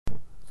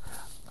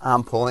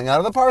I'm pulling out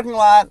of the parking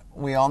lot.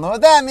 We all know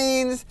what that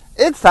means.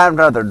 It's time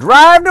for another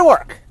drive to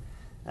work.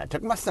 I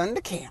took my son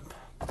to camp.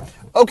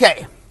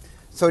 Okay,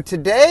 so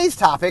today's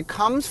topic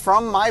comes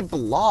from my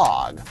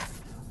blog.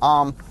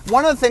 One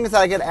of the things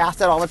that I get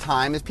asked at all the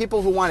time is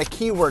people who want to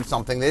keyword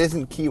something that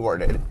isn't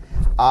keyworded.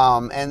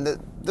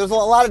 There's a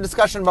lot of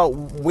discussion about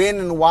when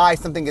and why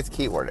something gets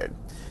keyworded.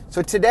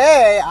 So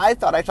today, I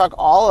thought I'd talk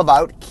all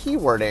about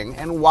keywording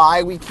and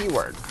why we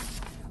keyword.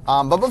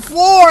 But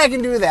before I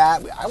can do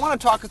that, I want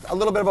to talk a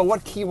little bit about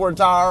what keywords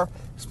are,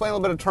 explain a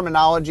little bit of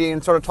terminology,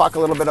 and sort of talk a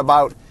little bit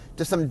about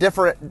just some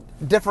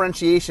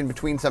differentiation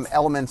between some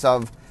elements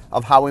of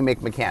how we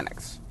make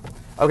mechanics.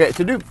 Okay,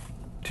 to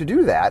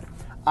do that,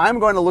 I'm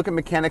going to look at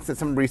mechanics at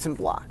some recent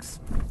blocks.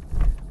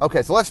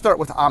 Okay, so let's start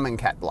with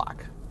Amonkhet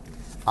block.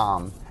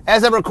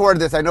 As I record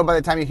this, I know by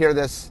the time you hear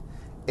this,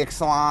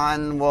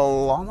 Ixalan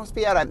will almost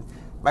be out.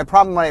 My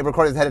problem when I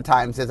record this ahead of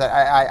time is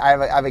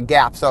I have a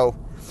gap, so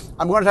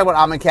I'm going to talk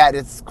about Amonkhet.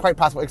 It's quite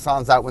possible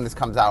Ixalan's out when this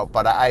comes out,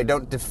 but I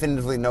don't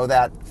definitively know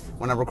that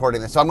when I'm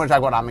recording this. So I'm going to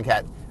talk about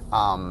Amonkhet.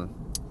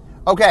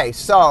 Okay,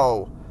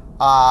 so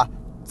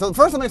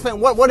first let me explain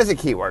what is a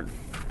keyword.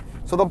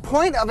 So the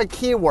point of a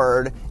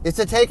keyword is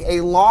to take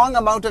a long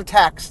amount of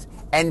text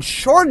and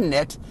shorten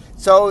it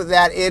so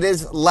that it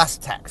is less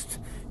text.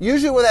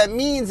 Usually what that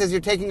means is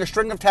you're taking a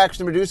string of text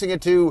and reducing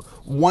it to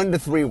 1 to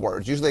 3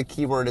 words. Usually a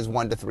keyword is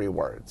 1 to 3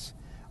 words.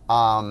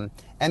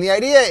 And the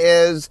idea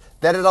is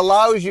that it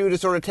allows you to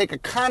sort of take a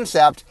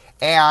concept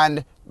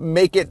and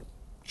make it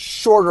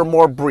shorter,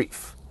 more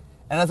brief.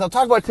 And as I'll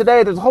talk about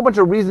today, there's a whole bunch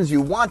of reasons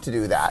you want to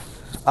do that.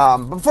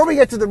 Before we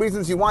get to the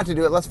reasons you want to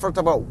do it, let's first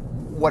talk about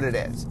what it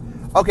is.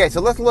 Okay,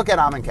 so let's look at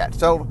Amonkhet.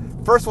 So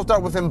first we'll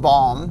start with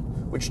embalm,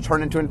 which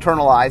turned into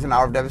internalize, an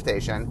hour of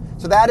devastation.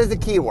 So that is a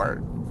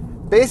keyword.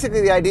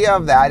 Basically, the idea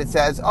of that, it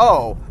says,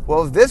 oh,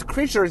 well, if this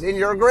creature is in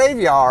your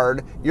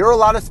graveyard, you're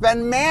allowed to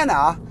spend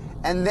mana,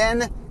 and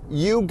then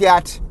you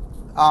get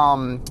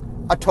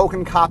a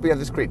token copy of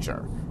this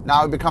creature.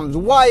 Now it becomes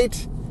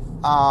white.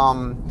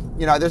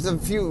 There's a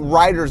few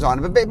riders on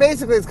it, but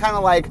basically it's kind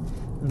of like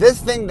this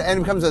thing, and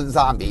it becomes a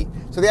zombie.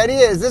 So the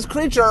idea is this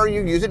creature,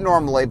 you use it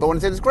normally, but when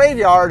it's in its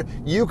graveyard,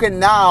 you can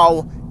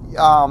now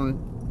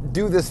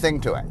do this thing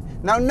to it.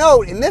 Now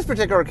note, in this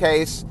particular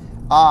case,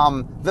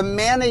 the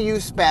mana you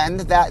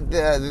spend, that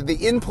the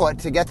input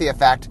to get the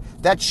effect,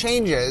 that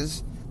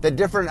changes. The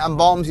different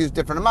embalms use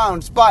different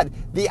amounts, but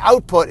the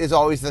output is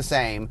always the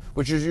same,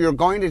 which is you're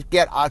going to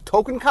get a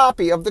token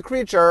copy of the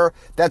creature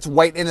that's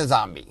white in a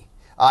zombie.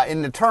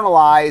 In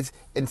Eternalize,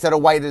 instead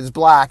of white, it's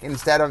black.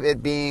 Instead of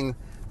it being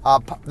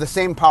the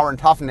same power and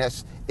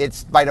toughness,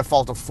 it's by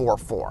default a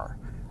 4/4.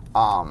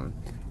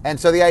 And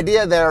so the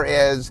idea there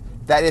is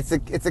that it's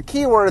a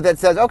keyword that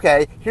says,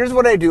 okay, here's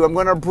what I do. I'm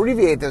going to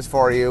abbreviate this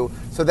for you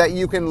so that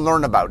you can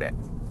learn about it.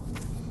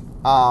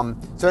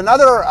 So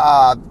another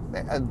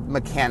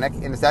mechanic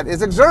in that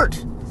is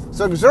exert.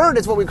 So exert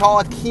is what we call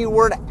a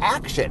keyword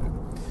action.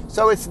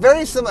 So it's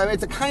very similar.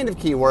 It's a kind of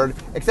keyword,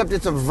 except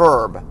it's a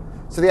verb.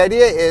 So the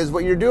idea is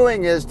what you're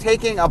doing is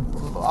taking a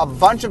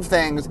bunch of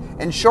things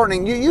and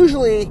shortening. You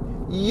usually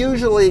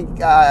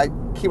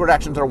keyword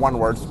actions are one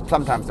word.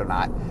 Sometimes they're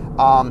not.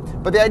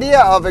 But the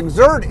idea of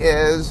exert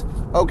is,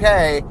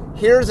 okay,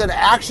 here's an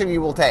action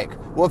you will take.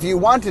 Well, if you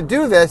want to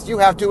do this, you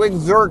have to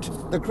exert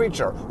the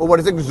creature. Well, what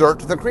does exert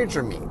the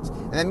creature means?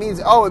 And it means,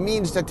 it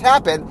means to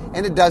tap it,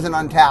 and it doesn't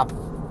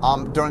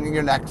untap during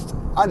your next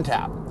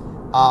untap.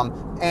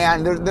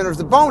 And there's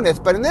a bonus,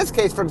 but in this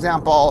case, for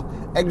example,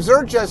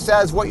 exert just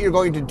says what you're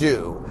going to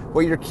do.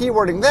 What you're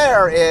keywording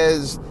there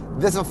is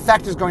this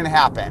effect is going to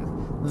happen.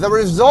 The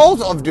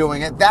result of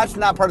doing it, that's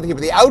not part of the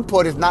keyword. The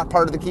output is not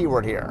part of the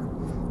keyword here.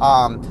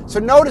 So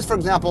notice, for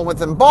example,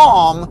 with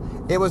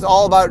embalm, it was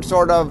all about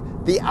sort of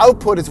the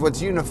output is what's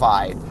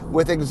unified.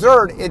 With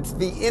exert, it's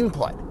the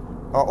input,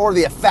 or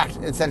the effect,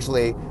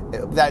 essentially,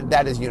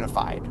 that is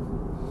unified.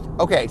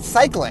 Okay,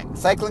 cycling.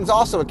 Cycling is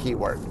also a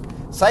keyword.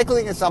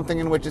 Cycling is something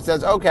in which it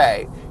says,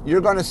 okay,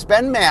 you're going to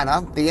spend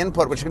mana, the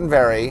input, which can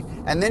vary,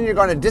 and then you're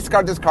going to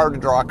discard this card to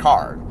draw a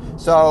card.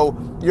 So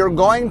you're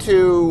going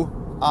to,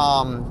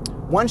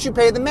 once you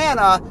pay the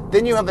mana,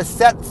 then you have a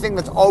set thing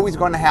that's always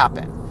going to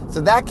happen. So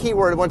that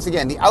keyword, once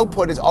again, the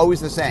output is always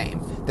the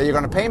same. That you're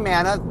going to pay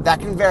mana, that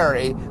can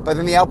vary, but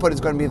then the output is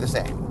going to be the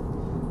same.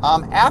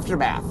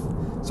 Aftermath.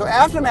 So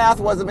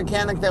Aftermath was a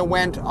mechanic that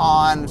went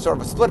on sort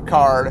of a split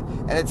card,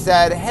 and it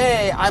said,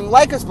 hey, I'm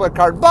like a split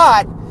card,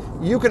 but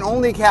you can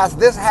only cast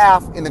this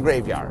half in the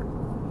graveyard.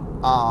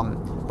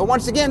 But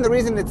once again, the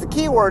reason it's a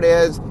keyword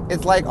is,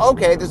 it's like,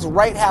 okay, this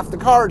right half of the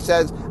card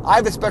says, I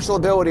have a special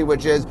ability,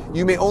 which is,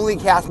 you may only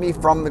cast me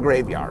from the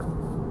graveyard.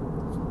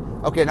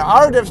 Okay, now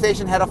Hour of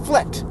Devastation had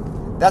Afflict.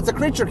 That's a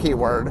creature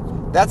keyword.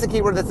 That's a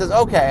keyword that says,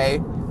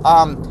 okay,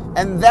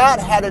 and that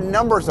had a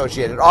number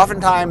associated.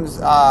 Oftentimes,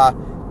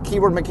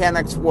 keyword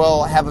mechanics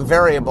will have a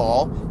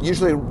variable,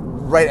 usually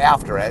right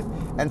after it.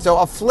 And so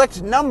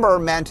Afflict number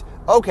meant,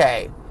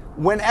 okay,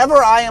 whenever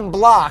I am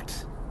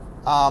blocked,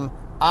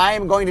 I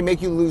am going to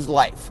make you lose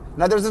life.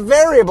 Now, there's a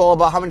variable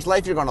about how much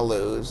life you're going to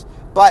lose,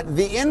 but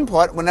the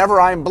input, whenever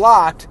I'm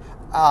blocked,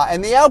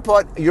 and the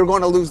output, you're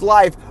going to lose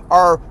life,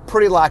 are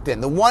pretty locked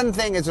in. The one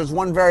thing is there's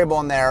one variable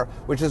in there,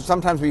 which is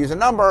sometimes we use a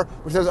number,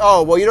 which says,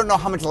 oh, well, you don't know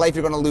how much life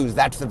you're going to lose.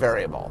 That's the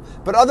variable.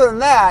 But other than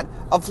that,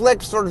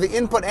 afflict, sort of the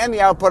input and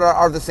the output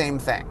are the same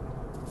thing.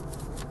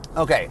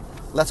 Okay,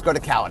 let's go to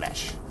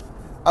Kaladesh.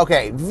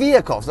 Okay,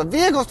 vehicles. The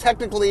vehicles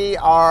technically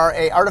are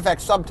a artifact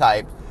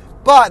subtype,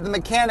 but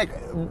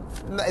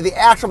the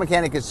actual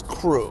mechanic is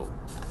crew.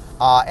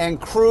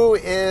 And crew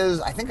is,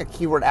 I think, a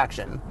keyword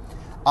action.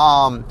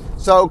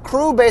 So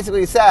crew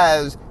basically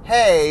says,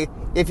 hey,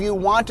 if you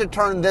want to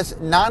turn this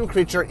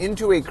non-creature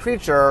into a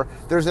creature,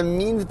 there's a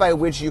means by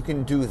which you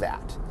can do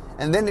that.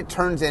 And then it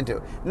turns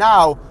into.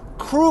 Now,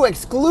 crew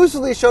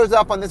exclusively shows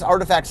up on this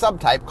artifact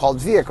subtype called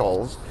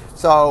vehicles.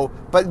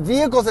 But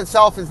vehicles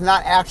itself is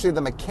not actually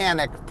the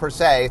mechanic per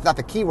se. It's not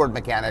the keyword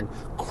mechanic.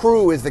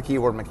 Crew is the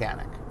keyword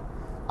mechanic.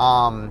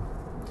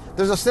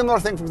 There's a similar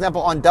thing, for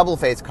example, on double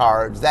face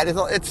cards.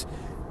 It's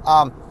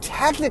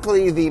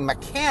technically the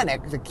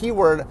mechanic, the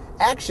keyword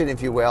action,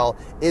 if you will,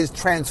 is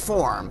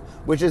transform,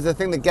 which is the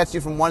thing that gets you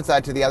from one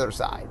side to the other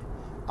side.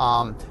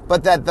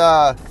 But that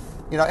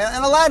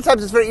and a lot of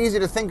times it's very easy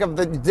to think of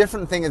the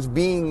different thing as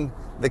being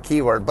the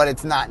keyword, but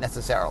it's not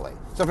necessarily.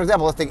 So, for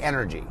example, let's take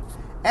energy.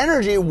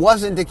 Energy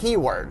wasn't a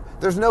keyword.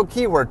 There's no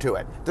keyword to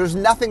it. There's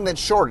nothing that's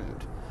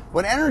shortened.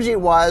 What energy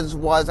was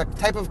a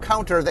type of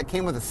counter that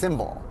came with a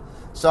symbol.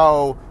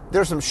 So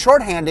there's some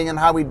shorthanding in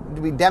how we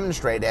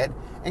demonstrate it.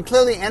 And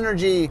clearly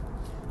energy,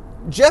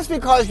 just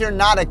because you're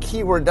not a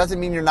keyword doesn't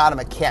mean you're not a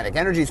mechanic.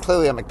 Energy is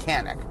clearly a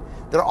mechanic.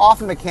 There are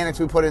often mechanics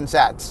we put in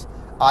sets.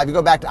 If you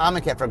go back to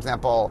Amonkhet, for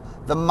example,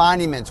 the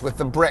monuments with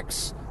the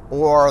bricks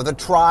or the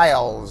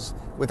trials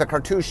with the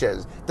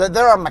cartouches,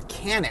 there are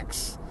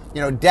mechanics.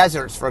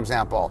 Deserts, for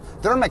example.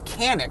 There are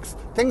mechanics,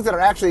 things that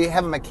actually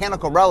have a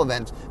mechanical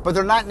relevance, but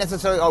they're not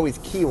necessarily always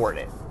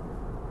keyworded.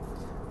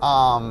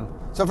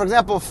 So, for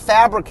example,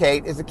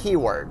 fabricate is a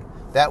keyword.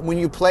 That when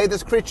you play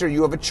this creature,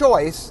 you have a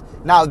choice.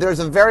 Now, there's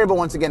a variable,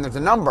 once again, there's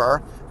a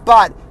number,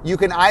 but you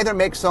can either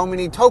make so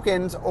many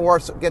tokens or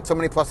get so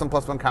many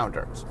 +1/+1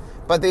 counters.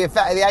 But the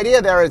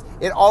idea there is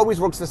it always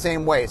works the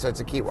same way, so it's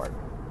a keyword.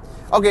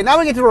 Okay, now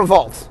we get to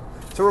revolt.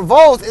 So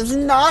revolt is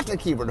not a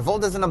keyword.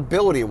 Revolt is an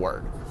ability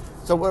word.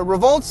 So what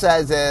revolt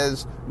says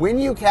is when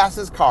you cast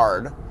this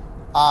card,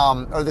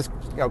 or this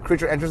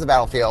creature enters the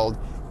battlefield,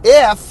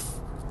 if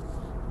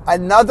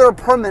another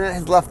permanent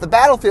has left the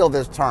battlefield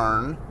this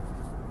turn,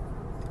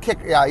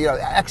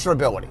 extra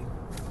ability.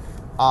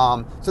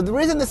 So the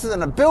reason this is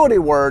an ability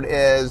word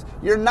is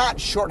you're not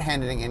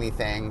shorthanding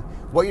anything.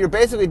 What you're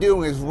basically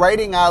doing is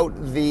writing out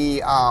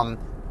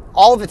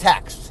all of the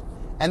text,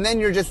 and then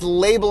you're just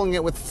labeling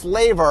it with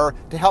flavor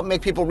to help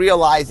make people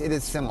realize it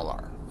is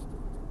similar.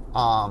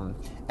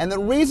 And the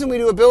reason we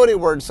do ability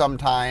words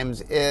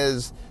sometimes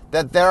is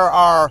that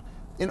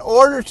in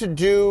order to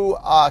do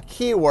a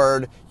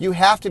keyword, you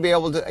have to be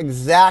able to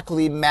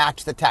exactly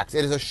match the text.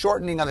 It is a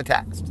shortening of the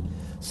text.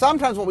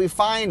 Sometimes what we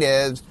find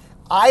is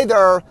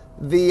either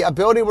the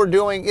ability we're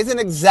doing isn't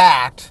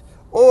exact,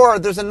 or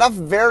there's enough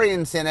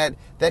variance in it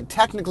that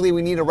technically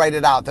we need to write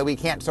it out, that we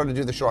can't sort of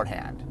do the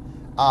shorthand.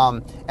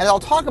 And I'll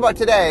talk about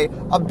today,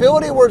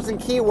 ability words and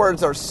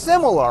keywords are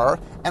similar,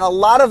 and a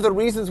lot of the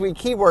reasons we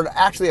keyword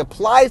actually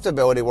applies to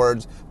ability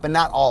words, but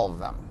not all of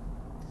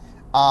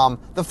them.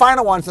 The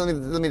final one, so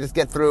let me just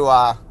get through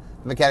the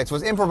mechanics,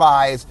 was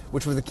improvise,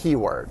 which was a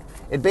keyword.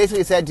 It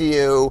basically said to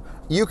you,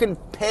 you can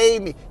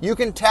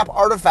tap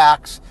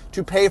artifacts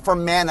to pay for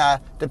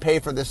mana to pay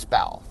for this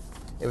spell.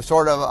 It was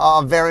sort of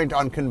a variant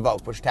on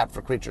Convoke, which tapped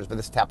for creatures, but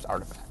this taps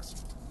artifacts.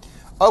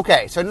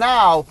 Okay, so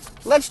now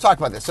let's talk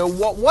about this. So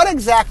what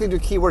exactly do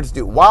keywords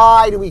do?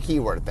 Why do we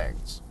keyword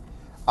things?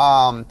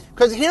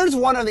 Because here's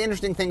one of the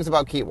interesting things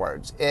about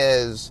keywords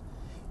is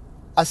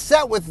a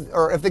set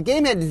if the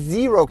game had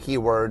 0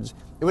 keywords,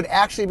 it would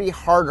actually be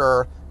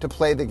harder to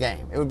play the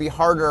game. It would be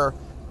harder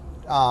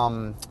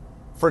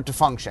for it to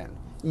function.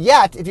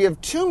 Yet, if you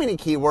have too many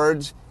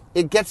keywords,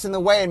 it gets in the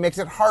way and makes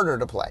it harder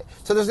to play.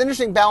 So there's an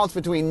interesting balance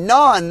between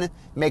none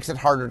makes it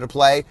harder to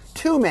play,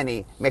 too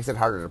many makes it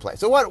harder to play.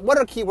 So what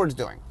are keywords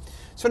doing?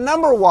 So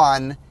number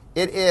one,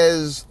 it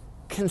is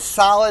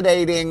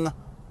consolidating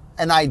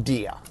an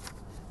idea.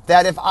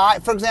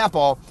 That for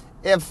example,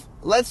 if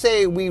let's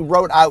say we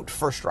wrote out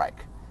First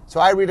Strike. So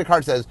I read a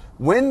card that says,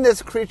 when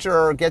this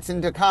creature gets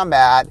into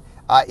combat,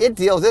 it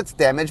deals its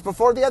damage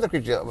before the other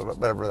creature,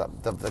 whatever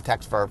the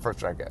text for First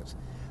Strike is.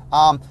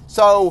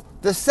 So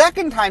the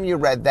second time you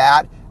read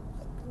that,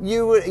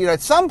 you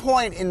at some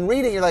point in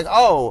reading, you're like,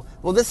 oh,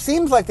 well, this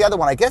seems like the other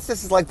one. I guess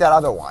this is like that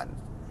other one.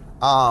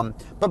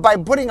 But by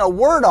putting a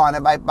word on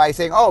it, by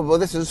saying, oh, well,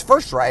 this is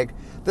First Strike,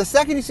 the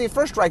second you see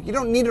First Strike, you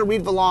don't need to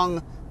read the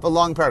long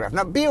paragraph.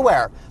 Now, be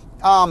aware,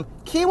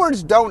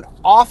 keywords don't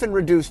often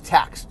reduce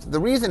text. The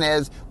reason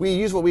is we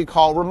use what we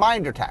call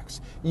reminder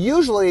text.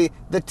 Usually,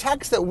 the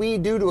text that we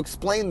do to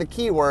explain the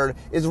keyword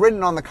is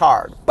written on the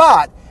card.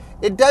 But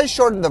it does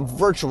shorten the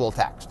virtual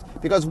text,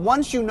 because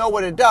once you know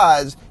what it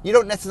does, you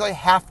don't necessarily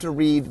have to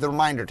read the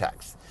reminder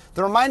text.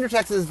 The reminder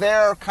text is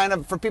there kind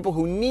of for people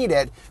who need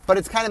it, but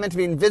it's kind of meant to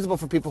be invisible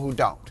for people who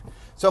don't.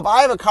 So if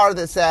I have a card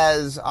that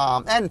says,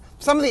 and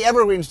some of the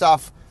evergreen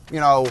stuff,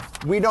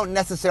 we don't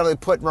necessarily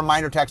put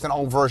reminder text in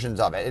all versions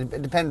of it.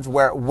 It depends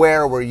where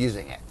we're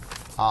using it.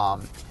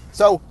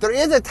 So there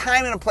is a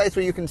time and a place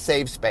where you can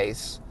save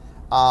space.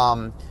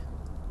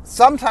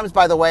 Sometimes,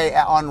 by the way,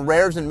 on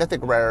rares and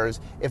mythic rares,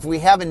 if we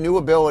have a new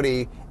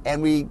ability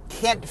and we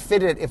can't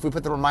fit it if we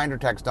put the reminder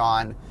text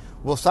on,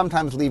 we'll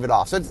sometimes leave it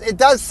off. So it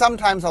does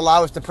sometimes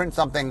allow us to print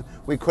something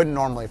we couldn't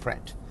normally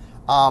print.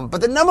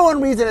 But the number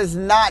one reason is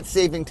not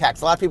saving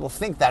text. A lot of people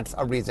think that's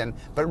a reason,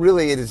 but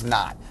really it is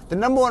not. The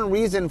number one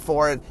reason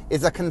for it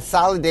is a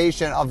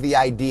consolidation of the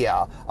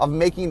idea, of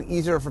making it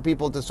easier for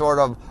people to sort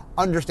of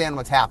understand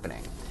what's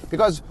happening.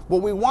 Because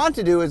what we want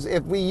to do is,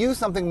 if we use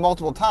something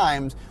multiple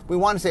times, we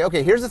want to say,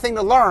 okay, here's the thing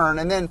to learn,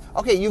 and then,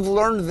 okay, you've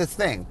learned this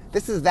thing.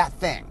 This is that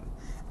thing.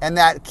 And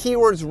that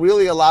keywords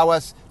really allow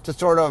us to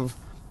sort of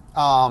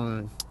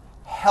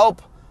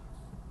help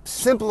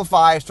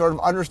simplify sort of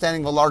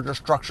understanding the larger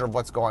structure of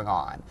what's going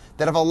on.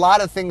 That if a lot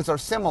of things are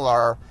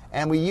similar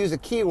and we use a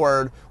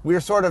keyword,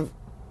 we're sort of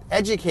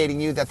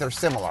educating you that they're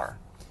similar,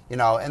 and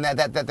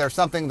that there's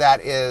something that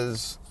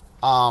is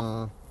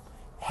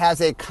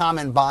has a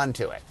common bond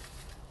to it.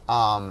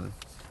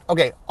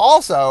 Okay,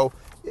 also,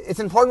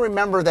 it's important to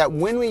remember that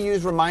when we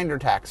use reminder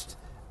text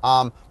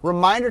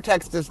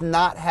does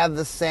not have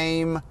the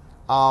same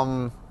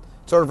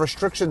sort of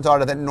restrictions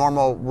on it that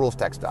normal rules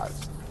text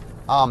does.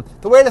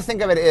 The way to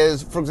think of it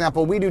is, for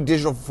example, we do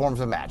digital forms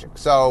of magic.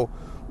 So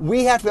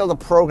we have to be able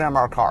to program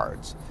our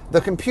cards.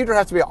 The computer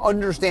has to be able to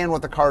understand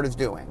what the card is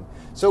doing.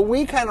 So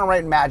we kind of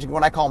write magic,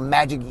 what I call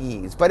magic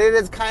ease. But it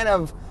is kind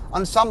of,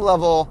 on some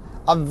level,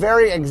 a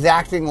very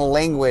exacting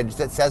language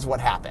that says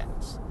what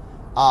happens.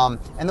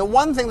 And the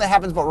one thing that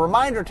happens about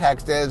reminder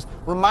text is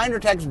reminder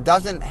text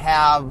doesn't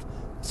have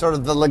sort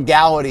of the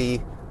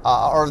legality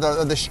or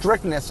the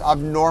strictness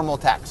of normal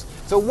text.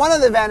 So one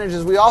of the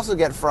advantages we also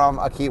get from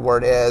a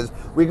keyword is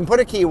we can put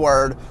a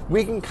keyword,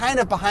 we can kind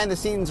of behind the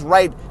scenes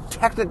write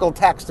technical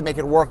text to make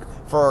it work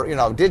for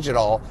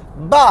digital,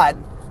 but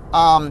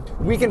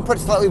we can put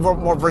slightly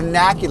more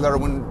vernacular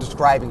when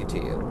describing it to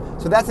you.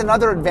 So that's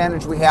another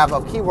advantage we have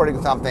of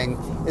keywording something,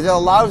 is it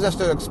allows us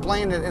to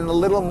explain it in a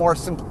little more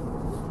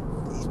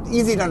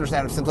easy to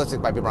understand,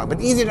 simplistic might be wrong,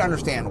 but easy to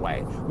understand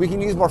way. We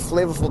can use more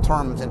flavorful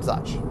terms and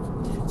such.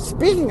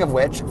 Speaking of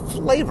which,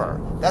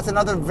 flavor. That's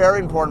another very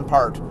important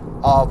part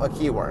of a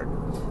keyword.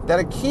 That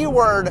a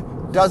keyword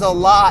does a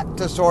lot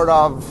to sort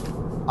of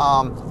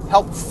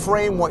help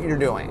frame what you're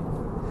doing.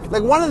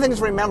 Like, one of the things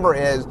to remember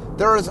is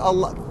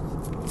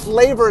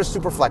flavor is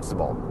super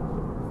flexible.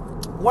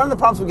 One of the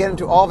problems we get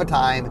into all the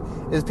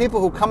time is people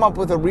who come up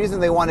with a reason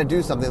they want to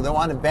do something. They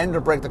want to bend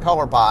or break the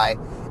color pie,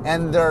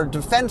 and their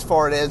defense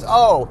for it is,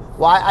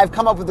 I've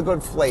come up with a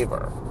good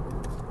flavor.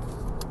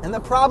 And the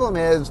problem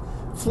is,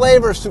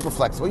 flavor is super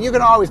flexible. You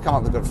can always come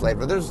up with a good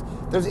flavor. There's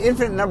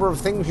infinite number of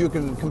things you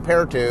can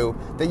compare to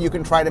that you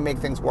can try to make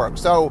things work.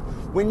 So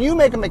when you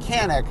make a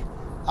mechanic,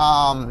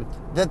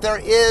 that there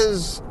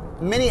is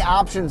many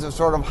options of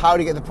sort of how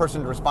to get the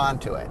person to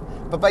respond to it.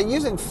 But by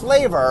using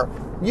flavor,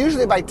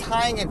 usually by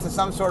tying it to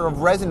some sort of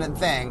resonant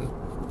thing,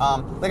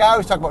 like I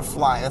always talk about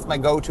flying. That's my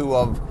go-to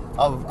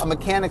of a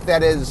mechanic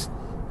that is,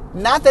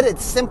 not that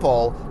it's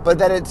simple, but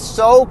that it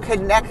so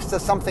connects to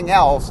something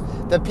else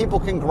that people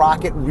can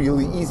grok it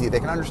really easy. They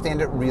can understand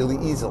it really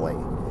easily.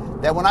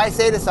 That when I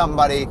say to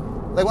somebody,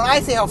 like when I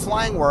say how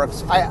flying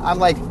works, I'm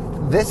like,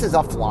 this is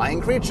a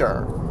flying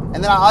creature.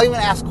 And then I'll even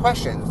ask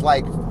questions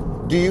like,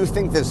 do you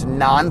think this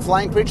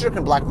non-flying creature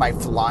can block my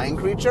flying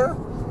creature?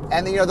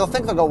 And they'll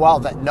go,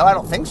 well, no, I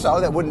don't think so.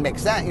 That wouldn't make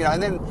sense,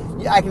 And then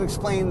I can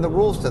explain the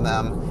rules to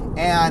them.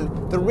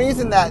 And the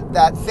reason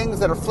that things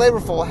that are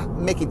flavorful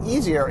make it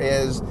easier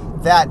is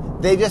that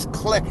they just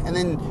click, and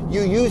then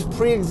you use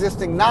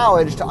pre-existing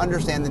knowledge to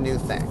understand the new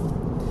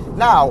thing.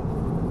 Now,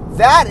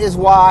 that is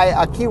why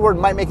a keyword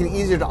might make it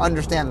easier to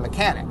understand the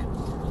mechanic.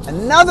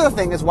 Another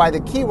thing is why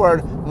the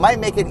keyword might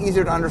make it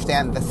easier to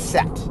understand the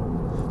set.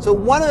 So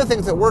one of the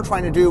things that we're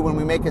trying to do when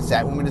we make a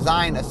set, when we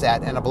design a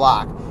set and a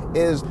block,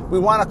 is we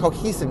want a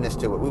cohesiveness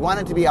to it. We want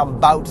it to be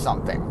about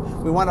something.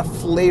 We want a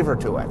flavor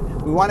to it.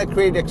 We want to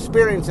create an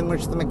experience in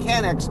which the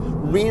mechanics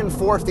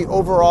reinforce the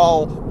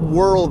overall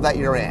world that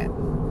you're in.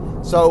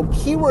 So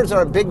keywords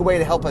are a big way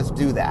to help us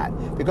do that,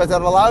 because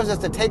it allows us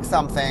to take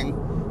something,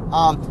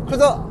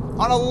 because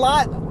on a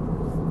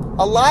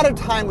lot of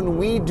time when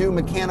we do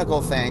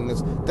mechanical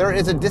things, there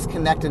is a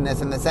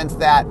disconnectedness in the sense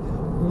that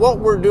what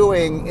we're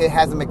doing, it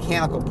has a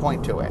mechanical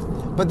point to it.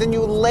 But then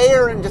you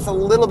layer in just a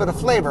little bit of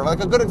flavor. Like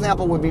a good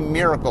example would be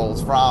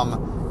Miracles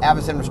from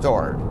Avacyn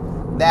Restored.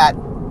 That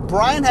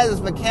Brian has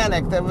this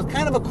mechanic that was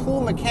kind of a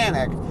cool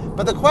mechanic,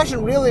 but the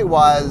question really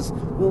was,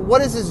 well,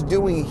 what is this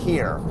doing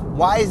here?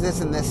 Why is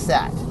this in this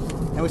set?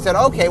 And we said,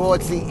 okay, well,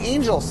 it's the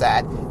angel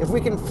set. If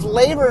we can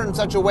flavor it in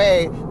such a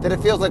way that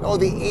it feels like,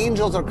 the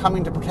angels are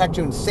coming to protect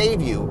you and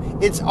save you,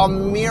 it's a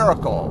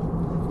miracle.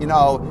 And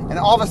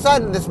all of a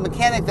sudden, this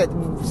mechanic that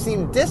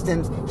seemed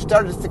distant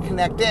starts to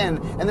connect in,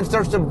 and then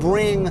starts to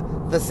bring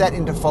the set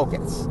into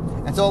focus.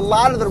 And so a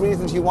lot of the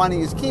reasons you want to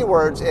use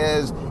keywords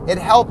is it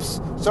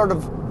helps sort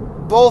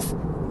of both,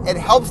 it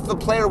helps the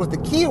player with the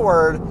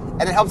keyword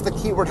and it helps the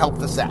keyword help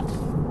the set.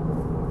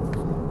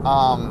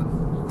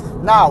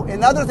 Now,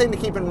 another thing to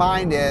keep in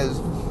mind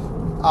is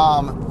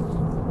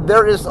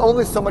there is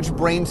only so much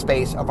brain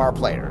space of our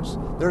players.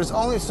 There is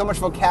only so much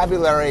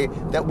vocabulary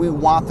that we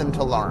want them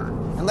to learn.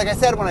 And like I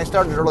said when I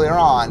started earlier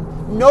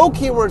on, no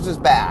keywords is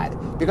bad,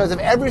 because if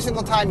every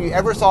single time you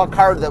ever saw a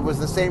card that was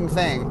the same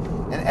thing,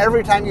 and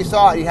every time you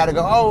saw it you had to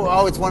go,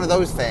 oh, it's one of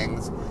those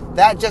things,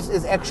 that just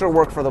is extra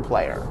work for the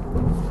player.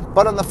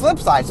 But on the flip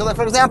side, so like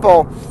for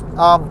example,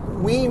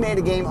 we made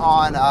a game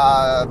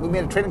we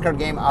made a trading card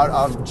game out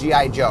of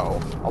G.I. Joe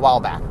a while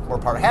back. We're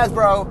part of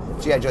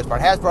Hasbro, G.I. Joe's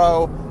part of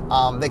Hasbro.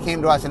 They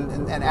came to us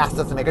and asked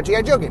us to make a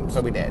G.I. Joe game,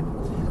 so we did.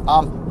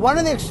 One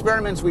of the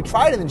experiments we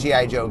tried in the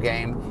G.I. Joe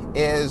game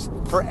is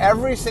for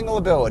every single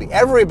ability,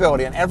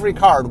 on every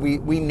card,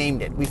 we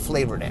named it, we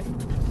flavored it.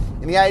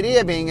 And the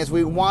idea being is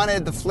we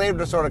wanted the flavor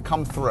to sort of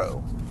come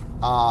through.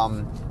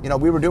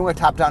 We were doing a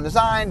top-down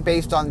design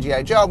based on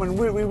G.I. Joe, and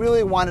we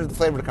really wanted the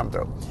flavor to come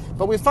through.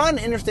 But we found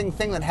an interesting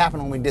thing that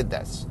happened when we did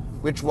this,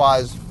 which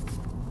was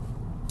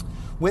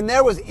when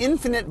there was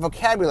infinite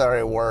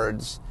vocabulary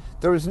words,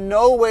 there was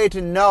no way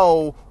to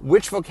know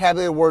which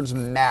vocabulary words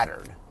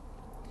mattered.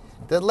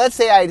 That let's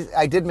say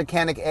I did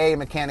mechanic A and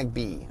mechanic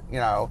B,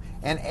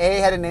 and A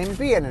had a name and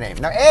B had a name.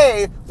 Now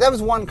A, that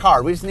was one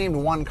card. We just named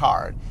one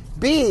card.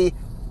 B,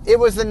 it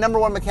was the number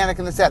one mechanic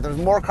in the set. There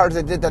was more cards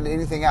that did than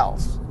anything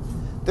else.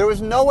 There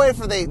was no way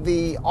for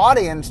the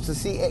audience to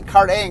see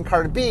card A and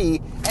card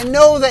B and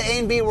know that A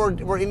and B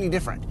were any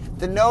different.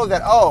 To know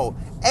that, A,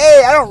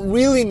 I don't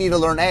really need to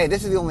learn A.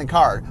 This is the only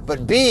card.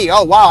 But B,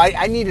 oh, wow,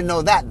 I need to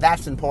know that.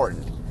 That's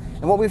important.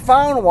 And what we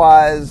found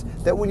was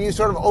that when you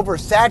sort of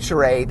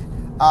oversaturate,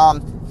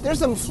 there's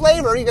some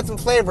flavor, you get some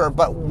flavor,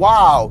 but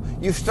wow,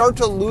 you start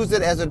to lose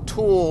it as a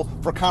tool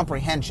for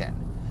comprehension.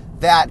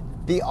 That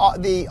the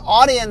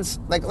audience,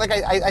 like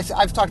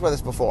I've talked about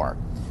this before,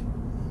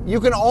 you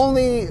can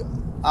only...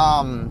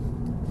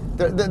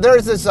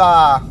 there's this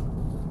I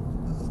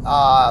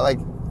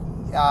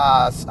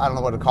don't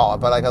know what to call it,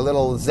 but like a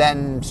little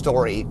Zen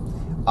story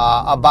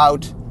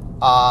about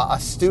a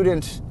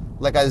student,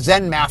 like a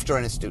Zen master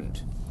and a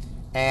student,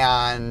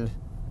 and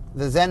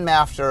the Zen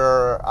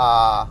master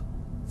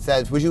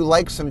says, "Would you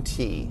like some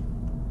tea?"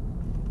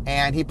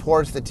 And he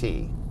pours the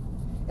tea,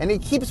 and he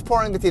keeps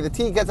pouring the tea. The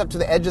tea gets up to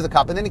the edge of the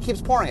cup, and then he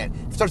keeps pouring it.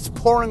 It starts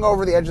pouring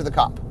over the edge of the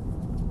cup.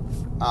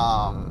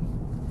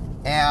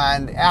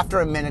 And after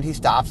a minute, he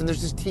stops, and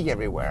there's just tea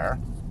everywhere.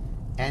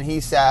 And he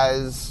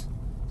says,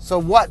 "So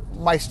what,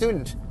 my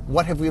student,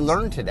 what have we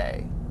learned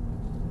today?"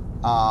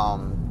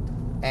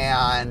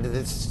 And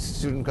the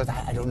student goes,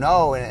 "I don't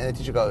know." And the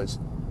teacher goes,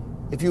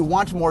 "If you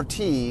want more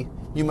tea,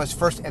 you must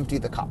first empty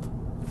the cup."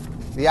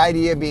 The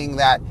idea being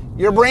that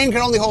your brain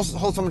can only hold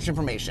so much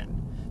information.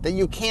 That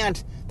you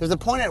can't, there's a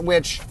point at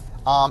which,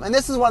 and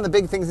this is one of the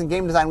big things in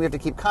game design we have to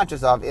keep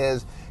conscious of,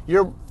 is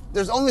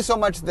there's only so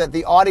much that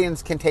the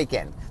audience can take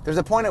in. There's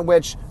a point at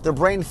which their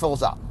brain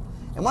fills up.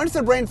 And once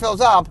their brain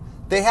fills up,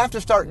 they have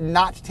to start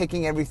not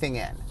taking everything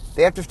in.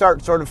 They have to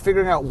start sort of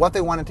figuring out what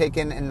they want to take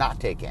in and not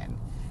take in.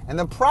 And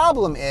the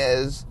problem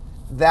is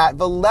that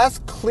the less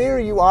clear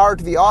you are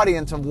to the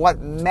audience of what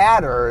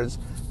matters,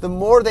 the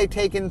more they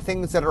take in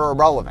things that are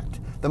irrelevant.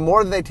 The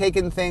more they take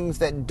in things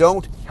that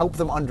don't help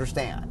them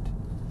understand.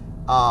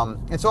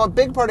 And so a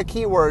big part of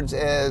keywords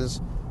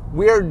is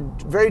we're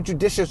very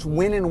judicious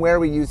when and where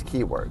we use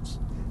keywords.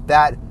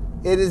 That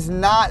it's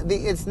not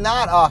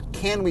a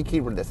can we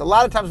keyword this. A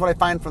lot of times what I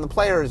find from the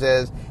players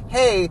is,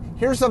 hey,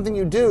 here's something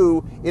you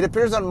do, it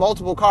appears on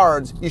multiple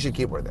cards, you should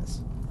keyword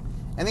this.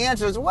 And the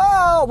answer is,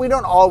 well, we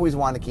don't always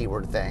want to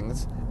keyword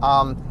things.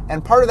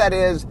 And part of that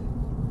is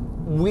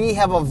we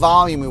have a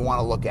volume we want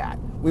to look at.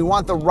 We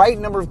want the right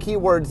number of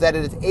keywords that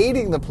it is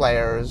aiding the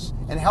players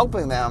and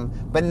helping them,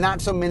 but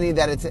not so many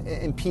that it's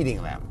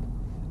impeding them.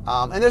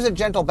 And there's a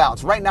gentle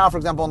balance. Right now, for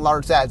example, in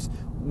large sets,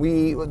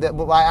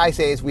 what I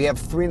say is we have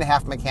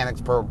 3.5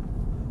 mechanics per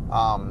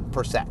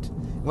set.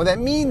 What that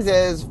means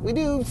is we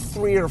do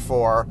 3 or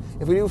 4.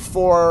 If we do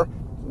 4,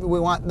 we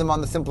want them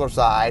on the simpler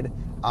side.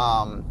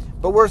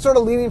 But we're sort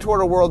of leaning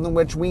toward a world in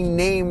which we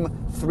name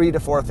 3 to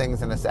 4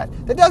 things in a set.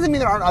 That doesn't mean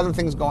there aren't other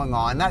things going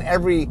on. Not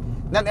every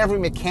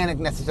mechanic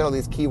necessarily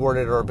is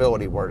keyworded or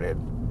ability worded.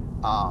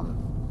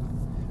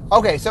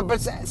 Okay,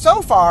 but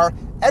so far,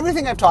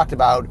 everything I've talked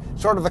about,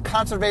 sort of the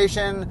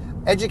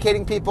conservation,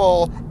 educating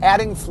people,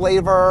 adding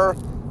flavor,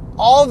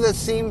 all of this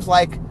seems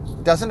like,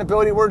 doesn't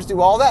ability words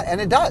do all that?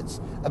 And it does.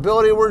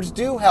 Ability words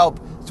do help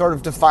sort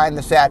of define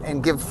the set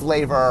and give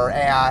flavor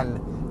and,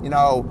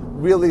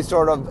 really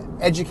sort of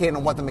educate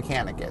on what the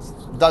mechanic is.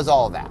 It does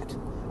all of that.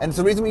 And it's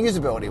the reason we use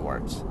ability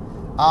words.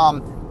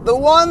 The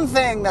one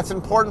thing that's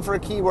important for a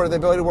keyword the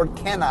ability word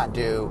cannot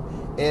do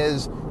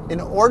is in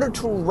order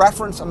to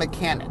reference a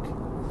mechanic.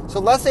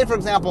 So let's say, for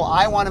example,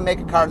 I want to make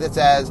a card that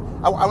says,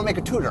 I want to make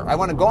a tutor. I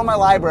want to go in my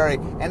library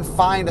and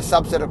find a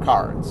subset of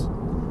cards.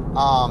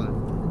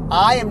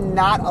 I am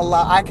not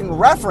allowed, I can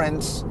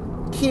reference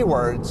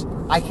keywords.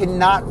 I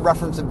cannot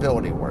reference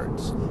ability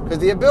words because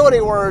the ability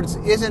words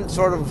isn't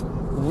sort of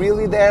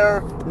really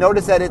there.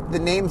 Notice that the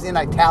name's in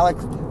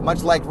italics,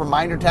 much like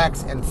reminder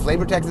text and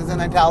flavor text is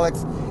in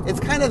italics. It's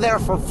kind of there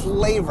for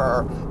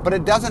flavor, but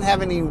it doesn't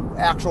have any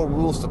actual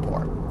rule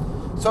support.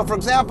 So for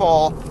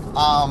example,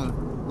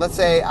 let's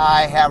say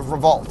I have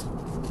revolt.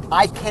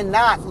 I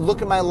cannot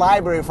look in my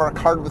library for a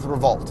card with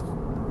revolt.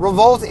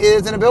 Revolt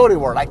is an ability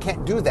word. I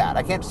can't do that.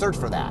 I can't search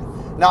for that.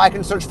 Now I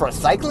can search for a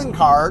cycling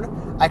card.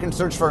 I can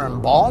search for an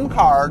embalm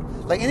card.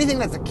 Like anything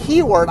that's a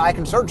keyword, I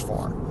can search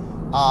for.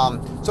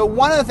 So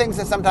one of the things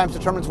that sometimes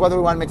determines whether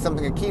we want to make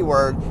something a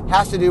keyword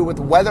has to do with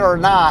whether or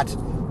not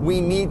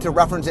we need to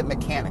reference it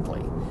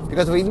mechanically.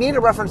 Because if we need to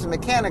reference it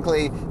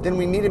mechanically, then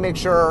we need to make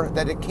sure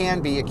that it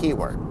can be a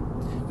keyword.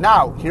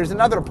 Now, here's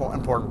another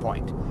important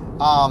point.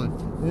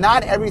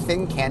 Not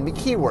everything can be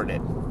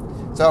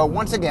keyworded. So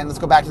once again, let's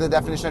go back to the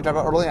definition I talked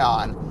about early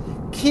on.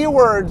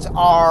 Keywords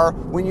are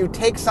when you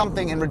take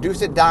something and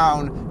reduce it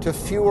down to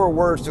fewer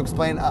words to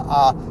explain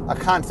a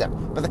concept.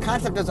 But the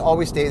concept doesn't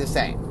always stay the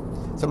same.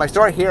 So my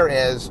story here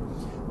is,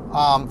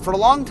 for a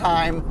long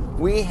time,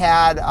 we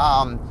had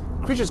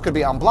creatures could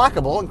be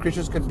unblockable and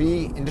creatures could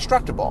be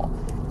indestructible.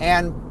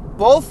 And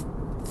both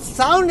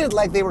sounded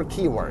like they were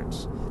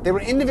keywords. They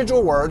were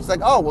individual words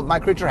like, oh, well, my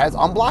creature has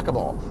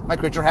unblockable. My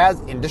creature has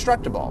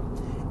indestructible.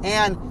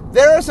 And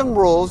there are some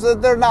rules.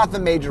 They're not the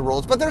major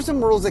rules, but there's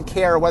some rules that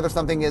care whether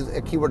something is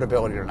a keyword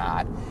ability or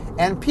not.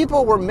 And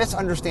people were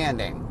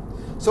misunderstanding.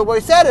 So what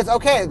we said is,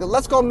 okay,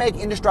 let's go make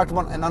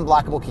indestructible and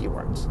unblockable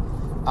keywords.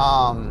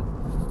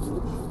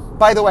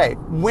 By the way,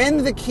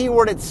 when the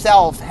keyword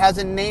itself has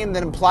a name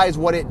that implies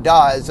what it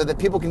does so that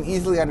people can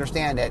easily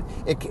understand it,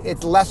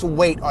 it's less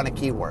weight on a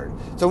keyword.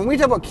 So when we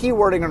talk about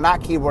keywording or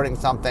not keywording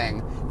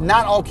something,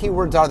 not all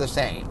keywords are the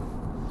same.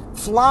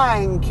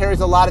 Flying carries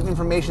a lot of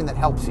information that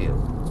helps you.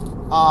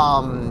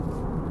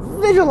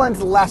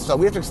 Vigilance, less so.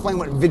 We have to explain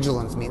what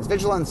vigilance means.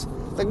 Vigilance,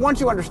 like once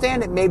you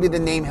understand it, maybe the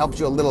name helps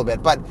you a little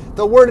bit, but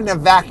the word in a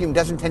vacuum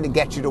doesn't tend to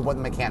get you to what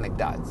the mechanic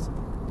does.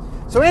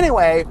 So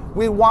anyway,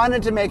 we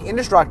wanted to make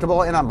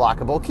indestructible and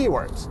unblockable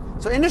keywords.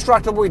 So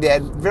indestructible we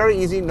did, very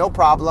easy, no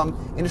problem.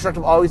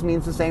 Indestructible always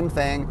means the same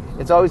thing.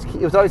 It was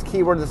always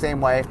keyword the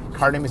same way.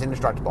 Card name is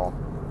indestructible.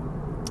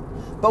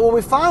 But what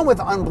we found with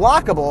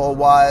unblockable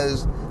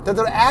was that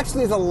there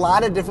actually is a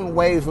lot of different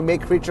ways we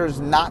make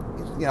creatures not,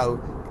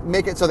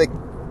 make it so they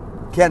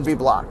can't be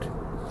blocked.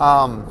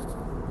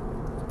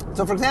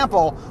 So for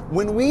example,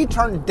 when we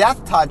turned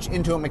Death Touch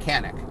into a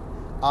mechanic,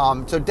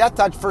 so Death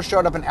Touch first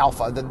showed up in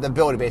Alpha, the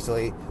ability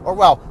basically,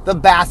 the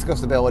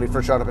Basilisk ability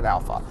first showed up in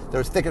Alpha. There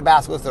was Thicket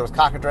Basilisk, there was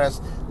Cockatrice.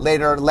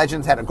 Later,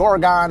 Legends had a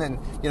Gorgon, and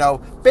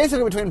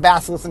basically between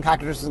Basilisk and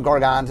Cockatrices and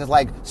Gorgons, it's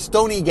like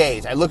Stony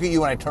Gaze. I look at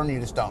you and I turn you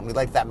to stone. We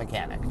like that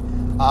mechanic.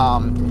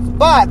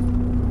 But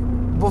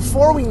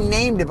before we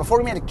named it, before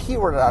we made a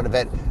keyword out of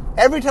it,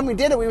 every time we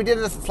did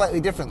it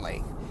slightly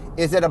differently.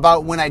 Is it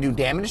about when I do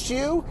damage to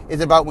you? Is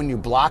it about when you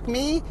block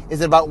me?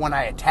 Is it about when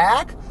I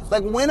attack?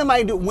 Like when am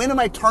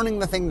I turning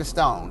the thing to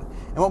stone?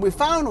 And what we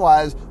found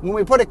was when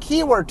we put a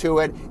keyword to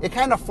it, it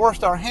kind of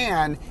forced our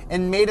hand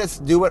and made us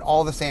do it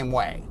all the same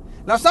way.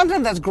 Now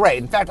sometimes that's great.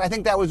 In fact, I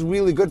think that was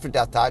really good for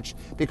Death Touch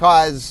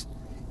because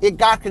it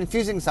got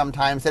confusing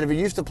sometimes that if you're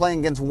used to playing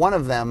against one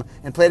of them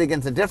and played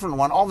against a different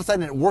one, all of a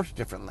sudden it worked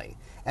differently.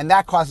 And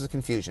that causes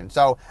confusion.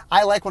 So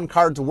I like when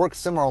cards work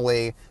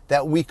similarly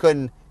that we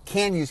can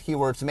use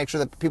keywords to make sure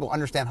that people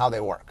understand how they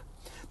work.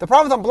 The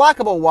problem with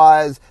unblockable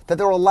was that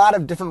there were a lot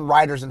of different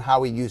riders in how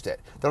we used it.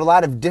 There were a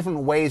lot of different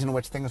ways in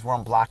which things were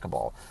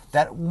unblockable.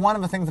 That one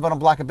of the things about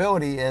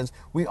unblockability is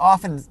we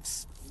often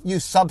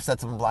use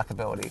subsets of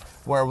unblockability,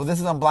 where this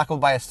is unblockable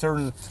by a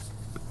certain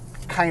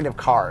kind of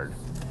card.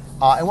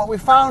 And what we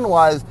found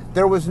was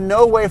there was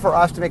no way for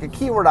us to make a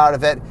keyword out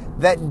of it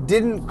that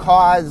didn't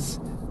cause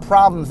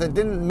problems, that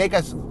didn't make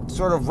us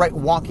sort of write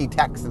wonky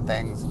text and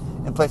things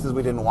in places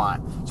we didn't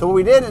want. So what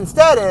we did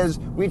instead is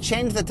we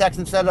changed the text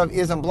instead of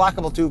is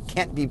unblockable to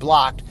can't be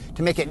blocked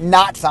to make it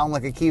not sound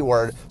like a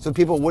keyword so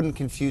people wouldn't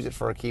confuse it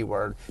for a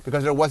keyword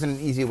because there wasn't an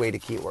easy way to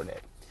keyword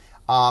it.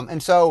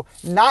 And so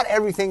not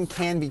everything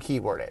can be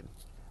keyworded.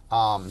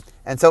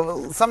 And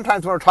so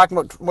sometimes when we're talking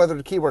about whether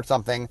to keyword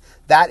something,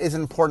 that is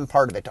an important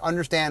part of it, to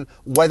understand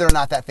whether or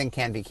not that thing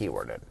can be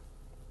keyworded.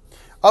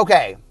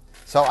 Okay,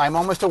 so I'm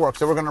almost to work,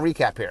 so we're going to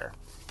recap here.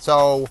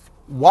 So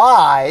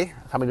why,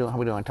 how are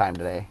we doing on time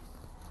today?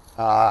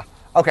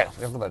 Okay,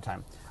 we have a little bit of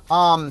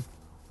time.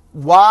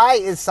 Why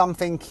is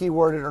something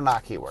keyworded or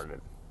not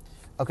keyworded?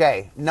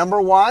 Okay, number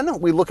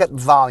one, we look at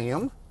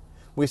volume.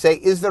 We say,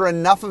 is there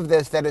enough of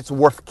this that it's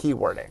worth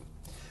keywording?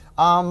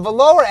 The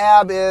lower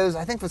ab is,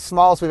 I think the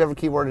smallest we've ever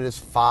keyworded is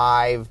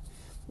 5.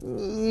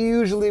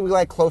 Usually we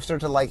like closer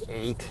to like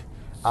 8.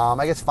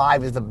 I guess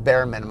 5 is the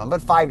bare minimum,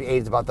 but 5 to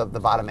 8 is about the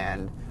bottom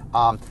end.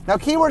 Now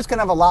keywords can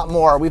have a lot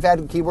more. We've had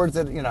keywords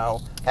that,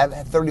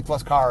 have 30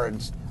 plus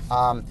cards.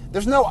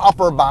 There's no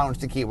upper bounds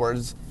to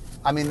keywords.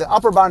 I mean, the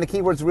upper bound to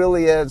keywords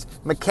really is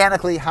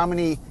mechanically how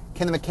many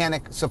can the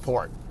mechanic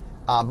support.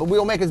 But we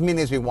will make as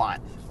many as we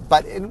want.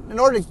 But in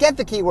order to get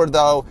the keyword,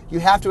 though, you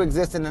have to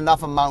exist in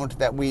enough amount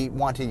that we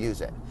want to use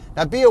it.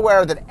 Now, be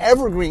aware that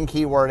evergreen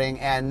keywording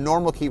and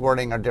normal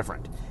keywording are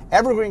different.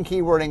 Evergreen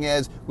keywording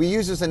is we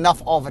use this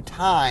enough all the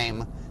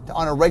time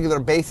on a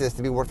regular basis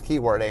to be worth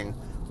keywording,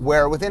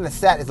 where within a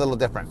set is a little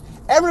different.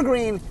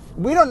 Evergreen,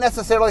 we don't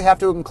necessarily have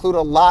to include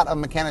a lot of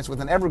mechanics with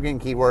an evergreen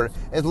keyword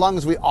as long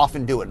as we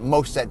often do it.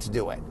 Most sets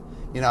do it.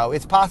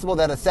 It's possible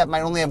that a set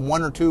might only have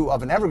one or two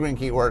of an evergreen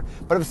keyword,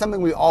 but if it's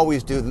something we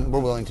always do, then we're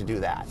willing to do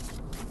that.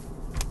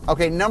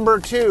 Okay, number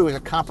 2 is a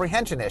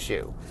comprehension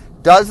issue.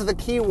 Does the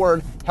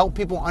keyword help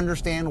people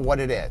understand what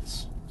it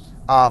is?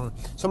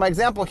 So my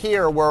example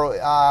here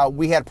where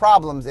we had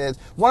problems is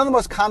one of the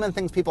most common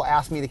things people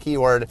ask me to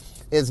keyword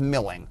is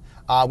milling,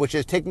 which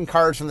is taking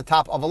cards from the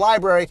top of a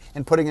library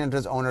and putting it into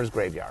its owner's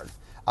graveyard.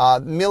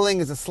 Milling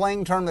is a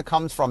slang term that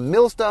comes from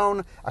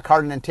Millstone, a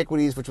card in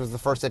Antiquities, which was the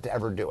first set to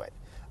ever do it.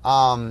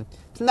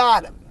 It's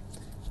not...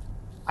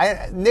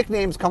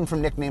 nicknames come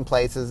from nickname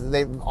places.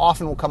 They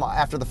often will come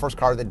after the first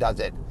card that does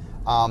it.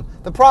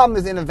 The problem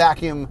is in a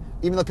vacuum,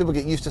 even though people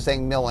get used to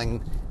saying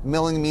milling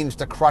means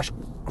to crush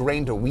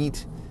grain to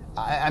wheat.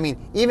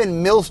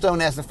 Even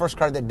Millstone as the first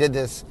card that did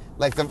this,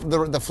 like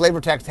the flavor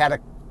text had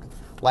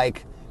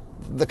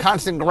the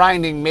constant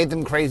grinding made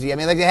them crazy.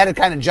 They had to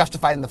kind of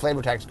justify it in the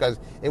flavor text because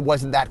it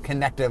wasn't that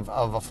connective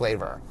of a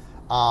flavor.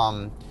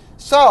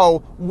 So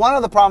one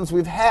of the problems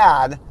we've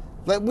had,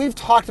 we've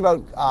talked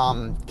about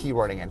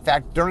keywording. In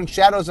fact, during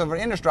Shadows over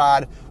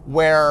Innistrad,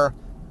 where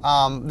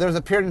there's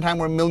a period in time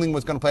where milling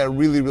was going to play a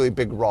really, really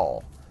big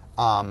role.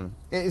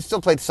 It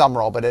still played some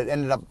role, but it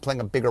ended up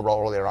playing a bigger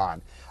role earlier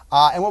on.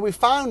 And what we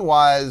found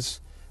was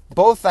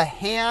both the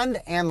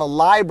hand and the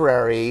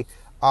library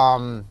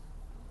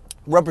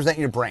represent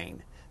your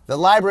brain. The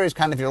library is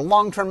kind of your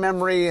long-term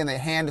memory, and the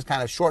hand is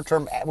kind of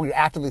short-term, what you're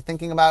actively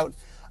thinking about.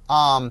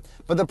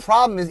 But the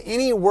problem is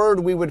any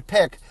word we would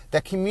pick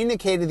that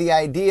communicated the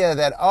idea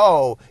that,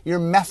 oh, you're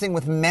messing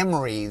with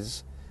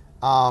memories,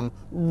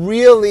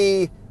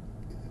 really,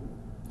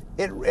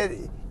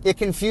 it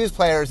confused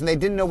players, and they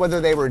didn't know whether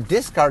they were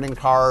discarding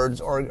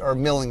cards or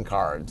milling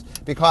cards.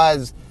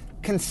 Because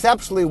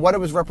conceptually, what it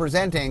was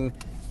representing,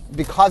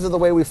 because of the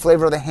way we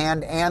flavor the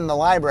hand and the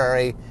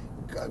library,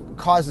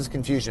 causes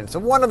confusion. So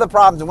one of the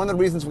problems, and one of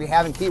the reasons we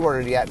haven't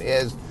keyworded yet,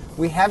 is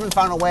we haven't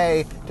found a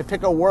way to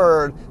pick a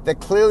word that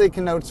clearly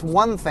connotes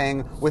one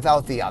thing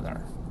without the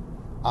other.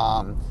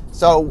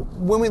 So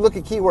when we look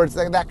at keywords,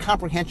 that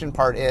comprehension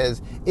part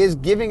is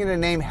giving it a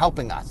name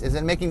helping us? Is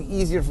it making it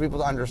easier for people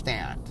to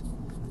understand?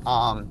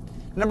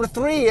 Number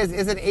 3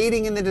 is it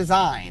aiding in the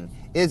design?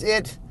 Is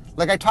it,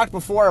 like I talked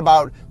before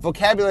about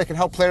vocabulary can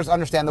help players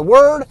understand the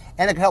word,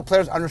 and it can help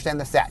players understand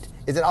the set.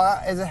 Is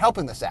it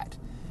helping the set?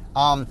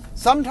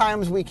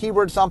 Sometimes we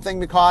keyword something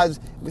because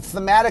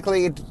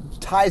thematically it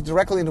ties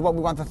directly into what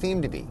we want the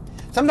theme to be.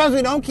 Sometimes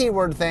we don't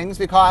keyword things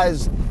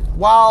because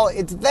while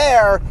it's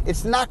there,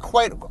 it's not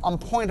quite on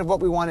point of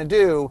what we want to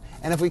do.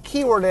 And if we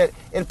keyword it,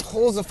 it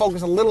pulls the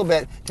focus a little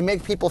bit to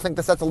make people think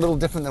the set's a little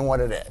different than what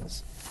it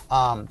is.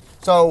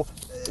 So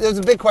there's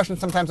a big question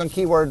sometimes on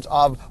keywords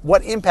of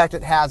what impact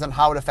it has on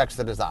how it affects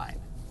the design.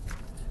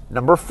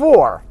 Number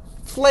 4,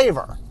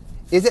 flavor.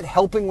 Is it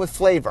helping with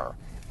flavor?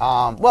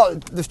 Well,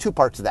 there's 2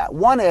 parts to that.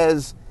 One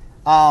is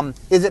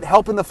it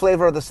helping the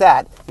flavor of the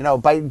set?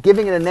 By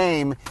giving it a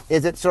name,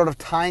 is it sort of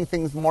tying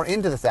things more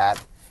into the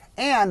set?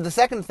 And the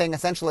second thing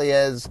essentially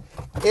is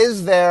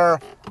there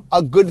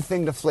a good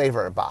thing to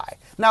flavor it by?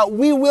 Now,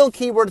 we will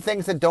keyword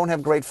things that don't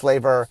have great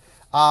flavor.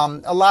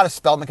 A lot of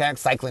spell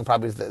mechanics, cycling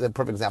probably is the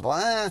perfect example.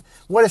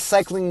 What does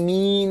cycling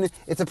mean?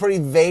 It's a pretty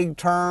vague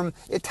term.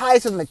 It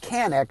ties to the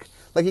mechanic.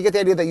 Like you get the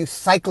idea that you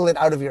cycle it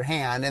out of your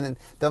hand, and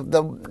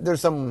then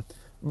there's some...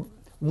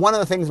 One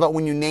of the things about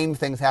when you name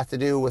things has to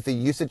do with the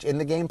usage in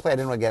the gameplay. I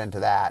didn't want to get into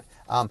that.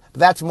 But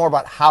that's more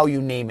about how you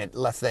name it,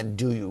 less than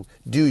do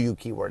you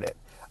keyword it.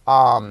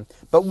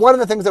 But one of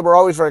the things that we're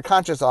always very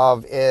conscious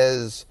of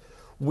is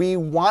we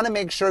want to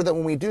make sure that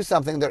when we do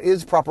something, there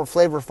is proper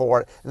flavor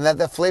for it, and that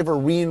the flavor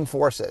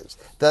reinforces.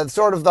 Does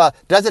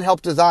it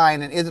help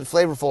design and is it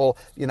flavorful,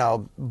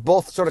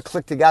 both sort of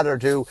click together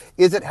to,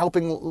 is it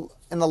helping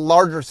in the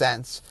larger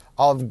sense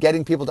of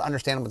getting people to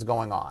understand what's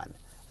going on?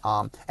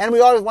 And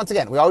we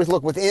always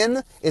look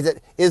within.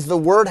 Is the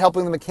word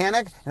helping the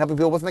mechanic and helping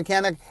people with the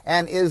mechanic?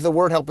 And is the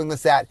word helping the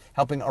set,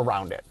 helping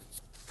around it?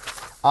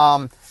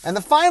 And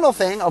the final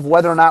thing of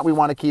whether or not we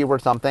want to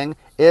keyword something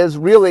is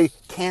really,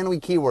 can we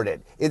keyword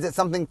it? Is it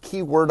something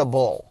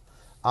keywordable?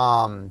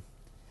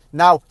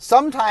 Now,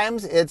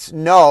 sometimes it's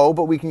no,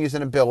 but we can use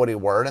an ability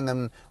word. And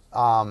then,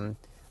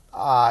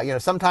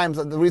 sometimes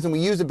the reason we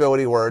use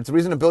ability words, the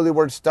reason ability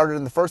words started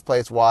in the first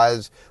place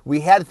was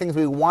we had things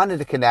we wanted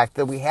to connect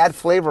that we had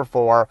flavor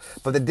for,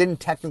 but that didn't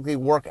technically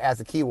work as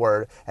a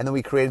keyword, and then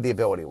we created the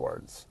ability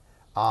words.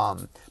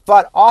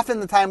 But often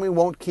the time we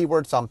won't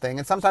keyword something,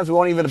 and sometimes we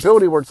won't even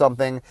ability word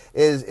something,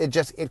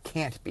 it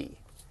can't be.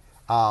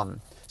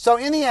 So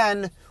in the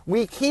end,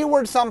 we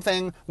keyword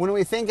something when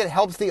we think it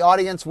helps the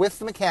audience with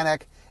the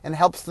mechanic and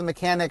helps the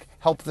mechanic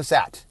help the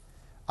set.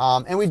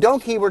 And we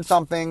don't keyword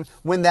something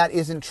when that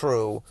isn't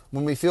true,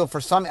 when we feel for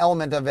some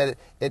element of it,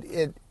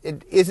 it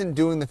isn't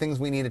doing the things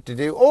we need it to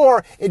do,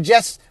 or it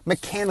just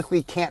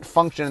mechanically can't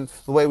function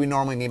the way we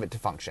normally need it to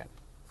function.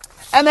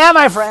 And that,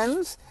 my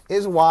friends,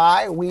 is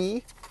why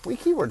we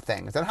keyword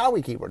things and how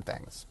we keyword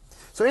things.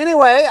 So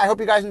anyway, I hope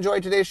you guys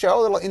enjoyed today's show,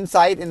 a little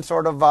insight and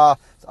sort of a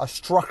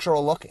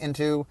structural look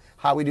into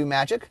how we do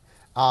magic.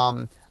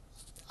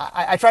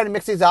 I try to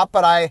mix these up,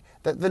 but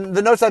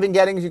the notes I've been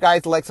getting is you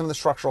guys like some of the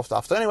structural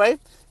stuff. So anyway,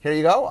 here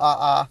you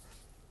go.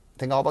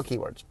 Think all about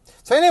keywords.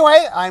 So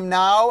anyway, I'm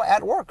now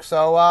at work.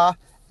 So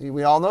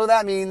we all know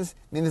that means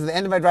it's the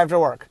end of my drive to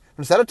work.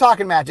 Instead of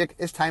talking magic,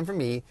 it's time for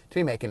me to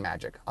be making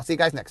magic. I'll see you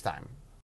guys next time.